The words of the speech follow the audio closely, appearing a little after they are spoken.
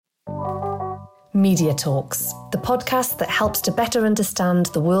Media Talks, the podcast that helps to better understand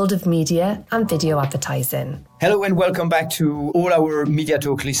the world of media and video advertising. Hello and welcome back to all our Media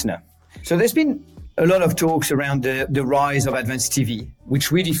Talk listeners. So there's been a lot of talks around the rise of advanced TV,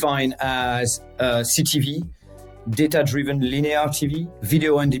 which we define as CTV, data-driven linear TV,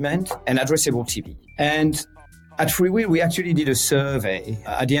 video on demand, and addressable TV. And at FreeWheel, we actually did a survey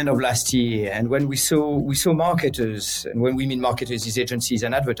at the end of last year. And when we saw marketers, and when we mean marketers, is agencies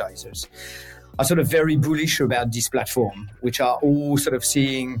and advertisers, are sort of very bullish about this platform, which are all sort of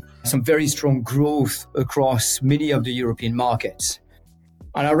seeing some very strong growth across many of the European markets.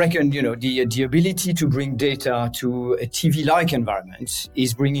 And I reckon, the ability to bring data to a TV-like environment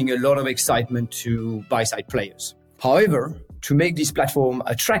is bringing a lot of excitement to buy-side players. However, to make this platform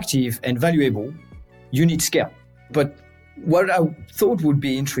attractive and valuable, you need scale. But what I thought would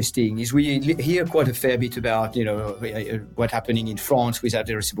be interesting is we hear quite a fair bit about, what's happening in France with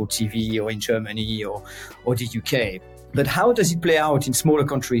addressable TV or in Germany or the UK. But how does it play out in smaller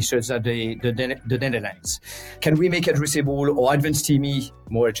countries such as the Netherlands? Can we make addressable or advanced TV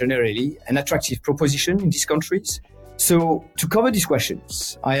more generally an attractive proposition in these countries? So to cover these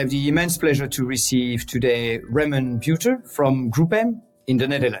questions, I have the immense pleasure to receive today Remon Buter from GroupM in the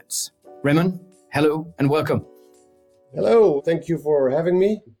Netherlands. Remon, hello and welcome. Hello, thank you for having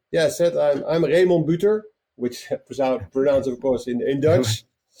me. Yeah, I'm Remon Buter, which pronounced of course in Dutch.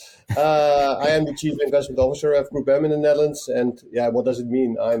 I am the Chief Investment Officer of GroupM in the Netherlands. And yeah, what does it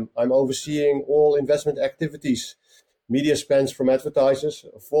mean? I'm overseeing all investment activities, media spends from advertisers,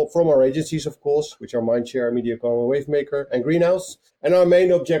 from our agencies, of course, which are Mindshare, Mediacom, Wavemaker, and Greenhouse. And our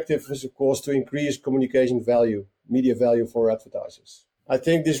main objective is, of course, to increase communication value, media value for advertisers. I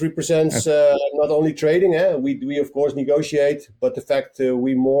think this represents not only trading. We of course negotiate, but the fact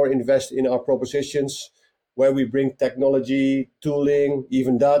we more invest in our propositions, where we bring technology, tooling,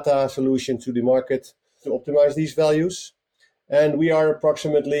 even data solution to the market to optimize these values. And we are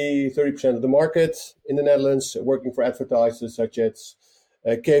approximately 30% of the market in the Netherlands, working for advertisers such as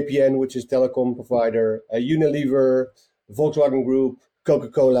KPN, which is telecom provider, Unilever, Volkswagen Group,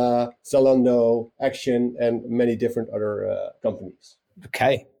 Coca-Cola, Zalando, Action, and many different other companies.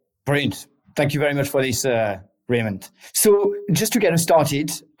 Okay, brilliant. Thank you very much for this, Raymond. So just to get us started,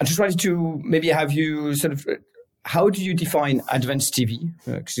 I just wanted to maybe have you how do you define advanced TV?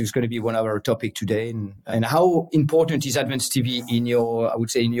 Because it's going to be one of our topic today. And how important is advanced TV in your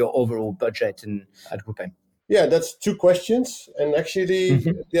overall budget and at GroupM? Yeah, that's two questions. And actually,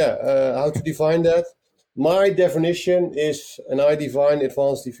 how to define that? My definition is, and I define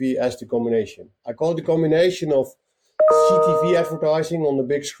advanced TV as the combination. I call it the combination of CTV advertising on the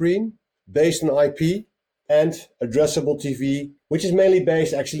big screen based on IP and addressable TV, which is mainly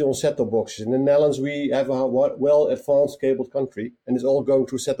based actually on set-top boxes. In the Netherlands, we have a well-advanced cabled country, and it's all going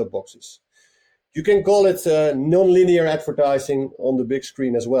through set-top boxes. You can call it non-linear advertising on the big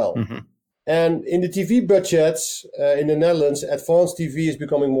screen as well. Mm-hmm. And in the TV budgets in the Netherlands, advanced TV is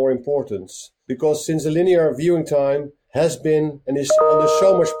becoming more important because since the linear viewing time has been and is under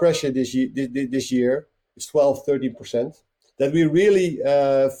so much pressure this year, it's 12-13%, that we're really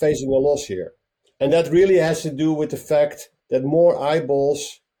facing a loss here. And that really has to do with the fact that more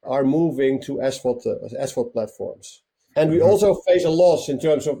eyeballs are moving to asphalt platforms. And we also face a loss in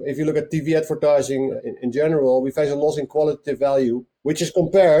terms of, if you look at TV advertising in general, we face a loss in qualitative value, which is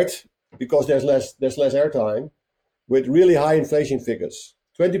compared, because there's less airtime, with really high inflation figures.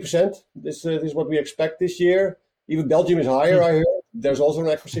 20%, this is what we expect this year. Even Belgium is higher, I heard. There's also an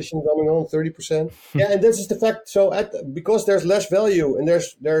acquisition going on, 30%. Yeah, and this is the fact. So because there's less value and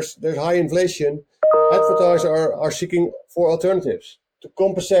there's high inflation, advertisers are seeking for alternatives to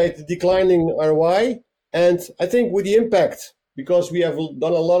compensate the declining ROI. And I think with the impact, because we have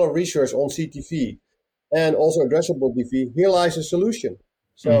done a lot of research on CTV and also addressable TV, here lies a solution.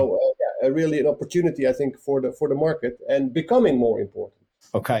 So really an opportunity, I think, for the market and becoming more important.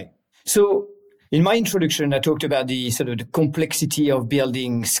 Okay. So in my introduction, I talked about the complexity of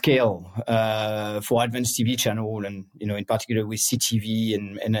building scale for advanced TV channel and, in particular with CTV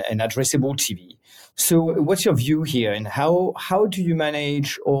and addressable TV. So what's your view here and how do you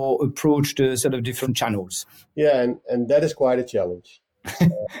manage or approach the different channels? Yeah, and that is quite a challenge, as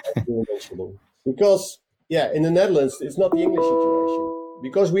you were mentioning. Because, in the Netherlands, it's not the English situation.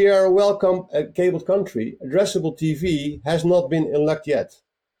 Because we are a cabled country, addressable TV has not been unlocked yet.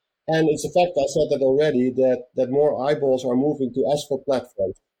 And it's a fact, I said that already, that more eyeballs are moving to asphalt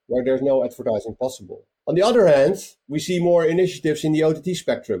platforms where there's no advertising possible. On the other hand, we see more initiatives in the OTT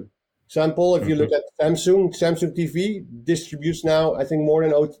spectrum. Example, if you look at Samsung TV distributes now, I think, more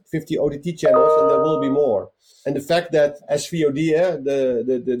than 50 OTT channels, and there will be more. And the fact that SVOD,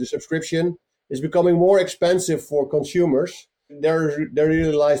 the subscription, is becoming more expensive for consumers, there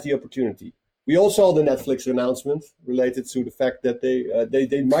really lies the opportunity. We all saw the Netflix announcement related to the fact that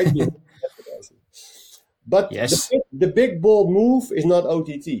they might be advertising. But yes. the big bold move is not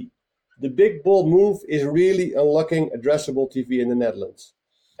OTT. The big bold move is really unlocking addressable TV in the Netherlands.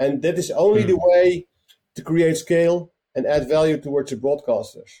 And that is only the way to create scale and add value towards the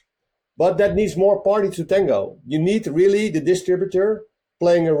broadcasters. But that needs more parties to tango. You need really the distributor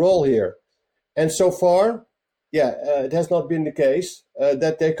playing a role here. And so far, it has not been the case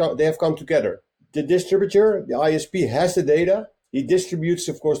that they have come together. The distributor, the ISP, has the data. He distributes,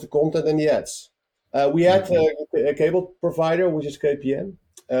 of course, the content and the ads. We had a cable provider, which is KPN.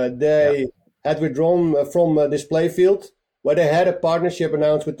 They had withdrawn from display field, where they had a partnership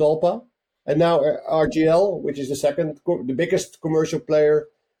announced with Talpa. And now RGL, which is the biggest commercial player,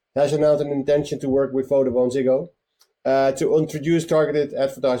 has announced an intention to work with Vodafone Ziggo to introduce targeted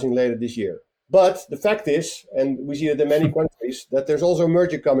advertising later this year. But the fact is, and we see it in many countries, that there's also a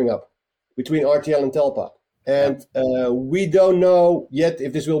merger coming up between RTL and Telpa. And we don't know yet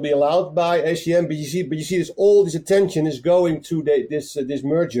if this will be allowed by ACM, but you see all this attention is going to this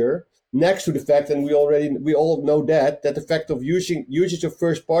merger, next to the fact, and we all know that the fact of usage of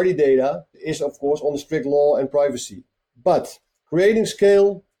first-party data is, of course, on the strict law and privacy. But creating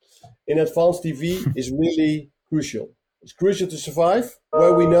scale in advanced TV is really crucial. It's crucial to survive,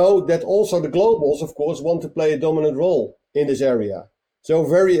 where we know that also the globals, of course, want to play a dominant role in this area. So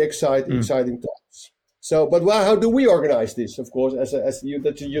very exciting times. So, but how do we organize this? Of course, that's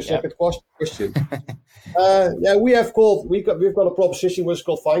your second question. We've got a proposition which is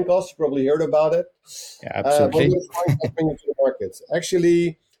called Finecast. You probably heard about it. Yeah, absolutely. But bringing to the market.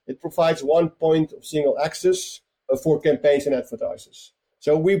 Actually, it provides one point of single access for campaigns and advertisers.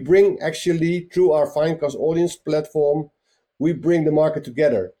 So we bring actually through our Finecast audience platform, we bring the market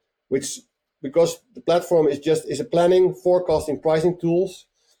together, because the platform is a planning, forecasting, pricing tools,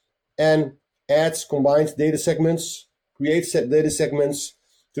 and ads combines data segments, creates data segments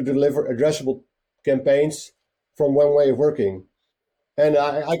to deliver addressable campaigns from one way of working. And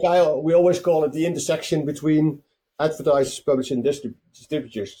we always call it the intersection between advertisers, publishers, and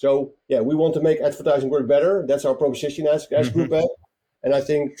distributors. So we want to make advertising work better. That's our proposition as GroupM. And I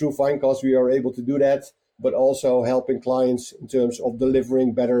think through Finecast we are able to do that, but also helping clients in terms of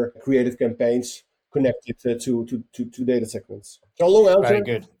delivering better creative campaigns connected to data segments. So a long answer. Very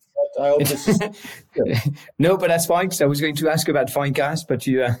good. I hope this is... No, but that's fine. So I was going to ask about Finecast, but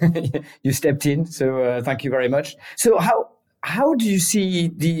you you stepped in. So thank you very much. So how do you see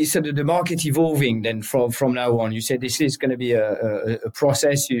the market evolving then from now on? You said this is going to be a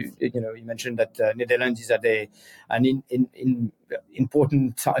process. You mentioned that Netherlands is at an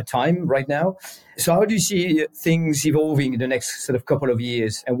important time right now. So how do you see things evolving in the next sort of couple of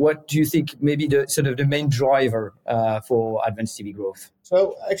years? And what do you think maybe the main driver for Advanced TV growth?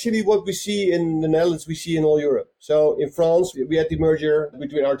 So actually what we see in the Netherlands, we see in all Europe. So in France, we had the merger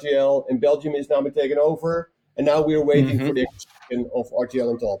between RTL, and Belgium is now been taken over. And now we are waiting for the acquisition of RTL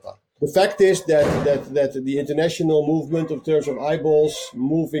and Talpa. The fact is that the international movement in terms of eyeballs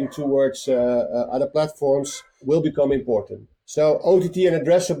moving towards other platforms will become important. So OTT and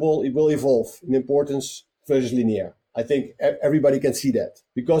addressable, it will evolve in importance versus linear. I think everybody can see that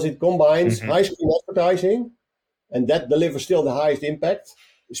because it combines high-screen advertising, and that delivers still the highest impact,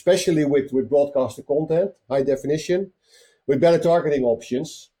 especially with broadcaster content, high definition, with better targeting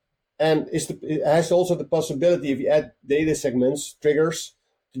options. And it has also the possibility, if you add data segments, triggers,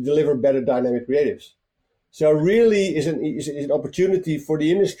 to deliver better dynamic creatives. So really is an opportunity for the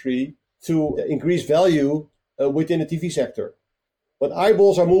industry to increase value within the TV sector. But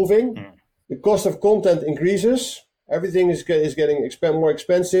eyeballs are moving, the cost of content increases, everything is getting more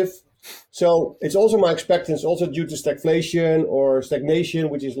expensive. So it's also my expectancy, also due to stagflation or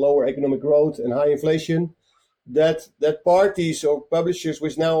stagnation, which is lower economic growth and high inflation, that parties or publishers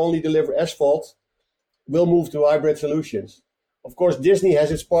which now only deliver asphalt will move to hybrid solutions. Of course, Disney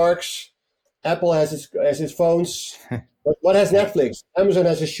has its parks, Apple has its phones, but what has Netflix? Amazon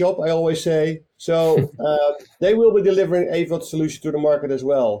has a shop, I always say. So they will be delivering AVOD solution to the market as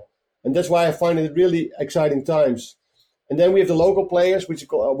well. And that's why I find it really exciting times. And then we have the local players, which is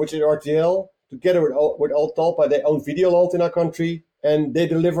RTL, together with Talpa. They own Videoland in our country. And they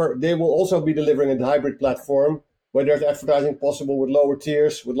will also be delivering a hybrid platform where there's advertising possible with lower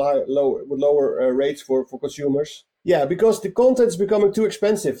tiers, with lower rates for consumers. Yeah, because the content is becoming too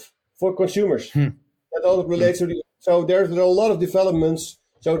expensive for consumers. That all relates to so there are a lot of developments.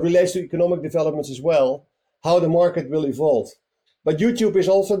 So it relates to economic developments as well, how the market will evolve. But YouTube is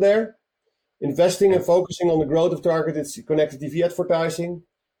also there, investing and focusing on the growth of targeted connected TV advertising.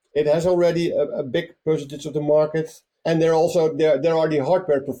 It has already a big percentage of the market. And there are the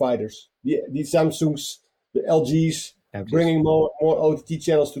hardware providers, the Samsungs, the LGs, bringing more OTT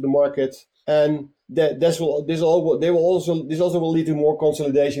channels to the market. And this also will lead to more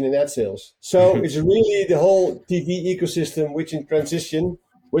consolidation in ad sales. So it's really the whole TV ecosystem which in transition,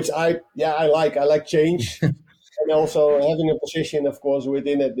 which I like. I like change. And also having a position, of course,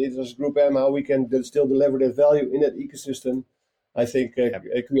 within it as GroupM, how we can still deliver that value in that ecosystem, I think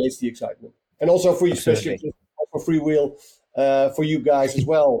it creates the excitement. And also for you, especially for FreeWheel, for you guys as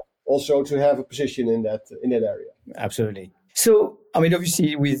well, also to have a position in that area. Absolutely. So, I mean,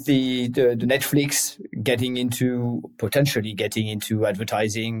 obviously, with the Netflix potentially getting into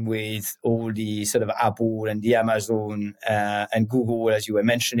advertising, with all the sort of Apple and the Amazon and Google, as you were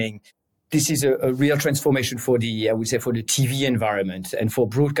mentioning, this is a real transformation for the TV environment and for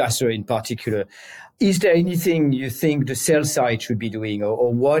broadcaster in particular. Is there anything you think the sales side should be doing,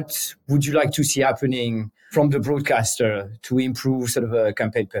 or what would you like to see happening from the broadcaster to improve sort of a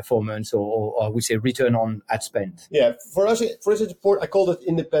campaign performance or I would say return on ad spend? Yeah, for us, it's important. I call it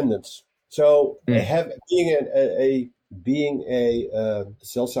independence. So being a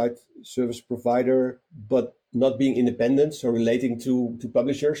sales side service provider, but not being independent, so relating to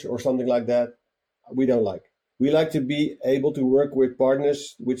publishers or something like that, we don't like. We like to be able to work with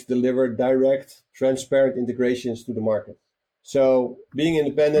partners which deliver direct, transparent integrations to the market. So being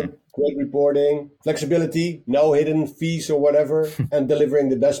independent, great reporting, flexibility, no hidden fees or whatever, and delivering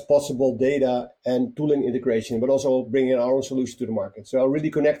the best possible data and tooling integration, but also bringing our own solution to the market. So really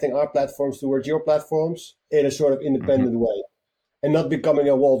connecting our platforms towards your platforms in a sort of independent way. And not becoming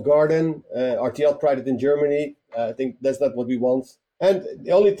a walled garden. RTL tried it in Germany. I think that's not what we want. And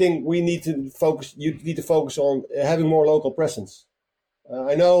the only thing you need to focus on having more local presence.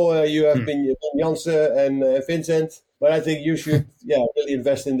 I know you have been Janssen and Vincent, but I think you should really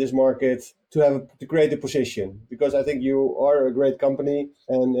invest in this market to create a position, because I think you are a great company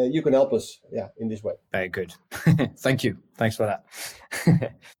and you can help us in this way. Very good. Thank you. Thanks for that.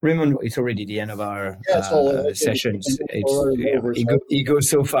 Remon, it's already the end of our sessions. It goes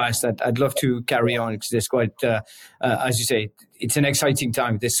so fast that I'd love to carry on, because there's quite, as you say, it's an exciting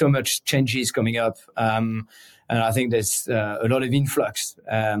time. There's so much changes coming up. And I think there's a lot of influx.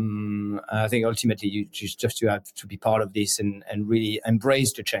 I think ultimately you just have to be part of this and really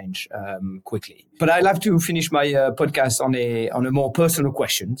embrace the change quickly. But I'd love to finish my podcast on a more personal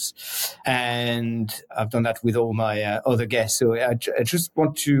questions. And I've done that with all my other guests. So I just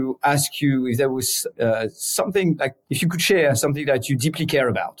want to ask you if there was something, like if you could share something that you deeply care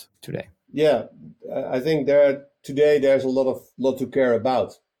about today. Yeah, I think there's a lot to care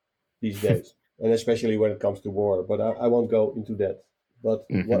about these days. And especially when it comes to war, but I won't go into that. But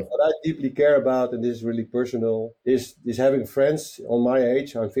what I deeply care about, and this is really personal, is having friends on my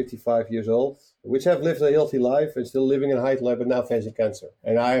age. I'm 55 years old, which have lived a healthy life and still living in Heidelberg, but now facing cancer.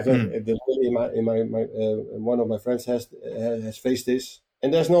 And I have one of my friends has faced this,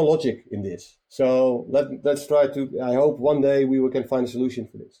 and there's no logic in this. So let's try to. I hope one day we can find a solution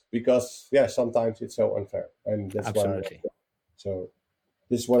for this, because sometimes it's so unfair, and that's absolutely. So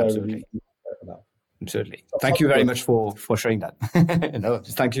this is what I really about. Absolutely. Thank you very much for sharing that. No,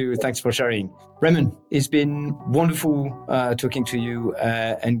 thank you. Thanks for sharing. Remon, it's been wonderful talking to you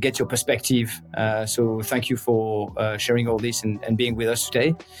and get your perspective. So thank you for sharing all this and being with us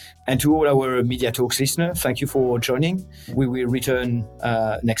today. And to all our Media Talks listeners, thank you for joining. We will return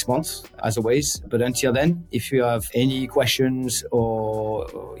next month, as always. But until then, if you have any questions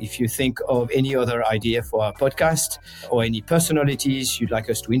or if you think of any other idea for our podcast or any personalities you'd like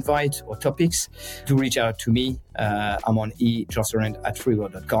us to invite or topics, do reach out to me. I'm on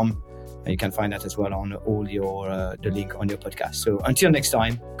ejocelyn@freewheel.com. And you can find that as well on all the link on your podcast. So until next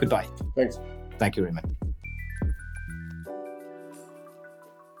time, goodbye. Thanks. Thank you, Remon.